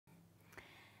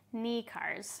knee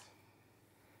cars.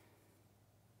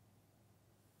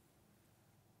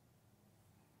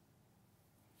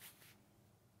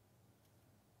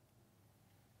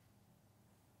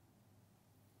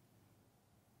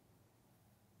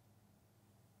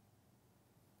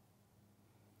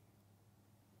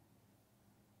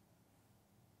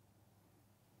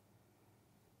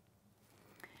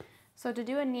 So to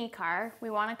do a knee car, we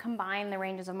want to combine the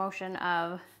ranges of motion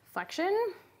of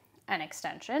flexion and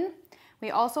extension.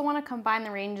 We also want to combine the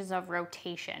ranges of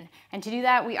rotation. And to do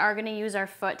that, we are going to use our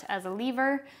foot as a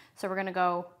lever. So we're going to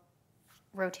go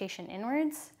rotation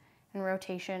inwards and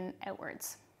rotation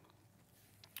outwards.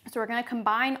 So we're going to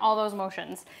combine all those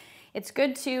motions. It's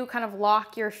good to kind of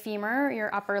lock your femur,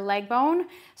 your upper leg bone,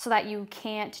 so that you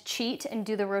can't cheat and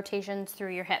do the rotations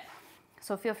through your hip.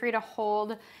 So feel free to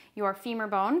hold your femur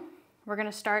bone. We're going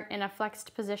to start in a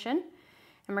flexed position,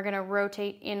 and we're going to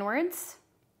rotate inwards,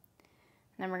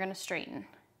 and then we're going to straighten.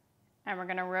 And we're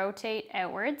going to rotate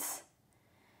outwards,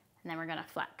 and then we're going to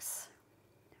flex.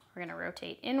 We're going to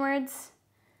rotate inwards,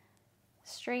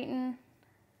 straighten,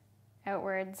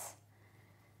 outwards,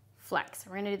 flex.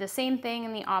 We're going to do the same thing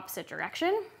in the opposite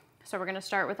direction. So we're going to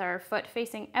start with our foot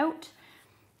facing out,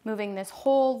 moving this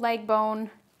whole leg bone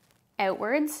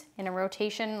outwards in a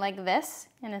rotation like this,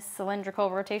 in a cylindrical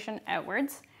rotation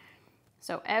outwards.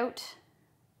 So out,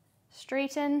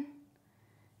 straighten,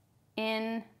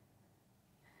 in,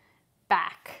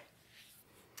 back.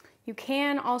 You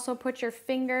can also put your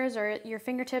fingers or your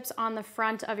fingertips on the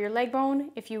front of your leg bone.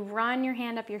 If you run your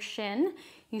hand up your shin,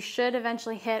 you should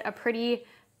eventually hit a pretty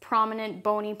prominent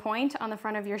bony point on the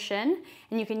front of your shin,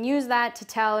 and you can use that to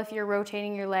tell if you're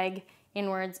rotating your leg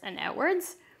inwards and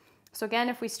outwards. So again,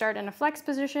 if we start in a flex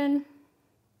position,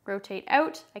 rotate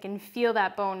out, I can feel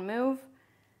that bone move,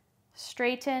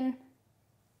 straighten,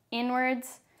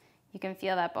 inwards, you can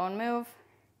feel that bone move,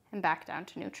 and back down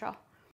to neutral.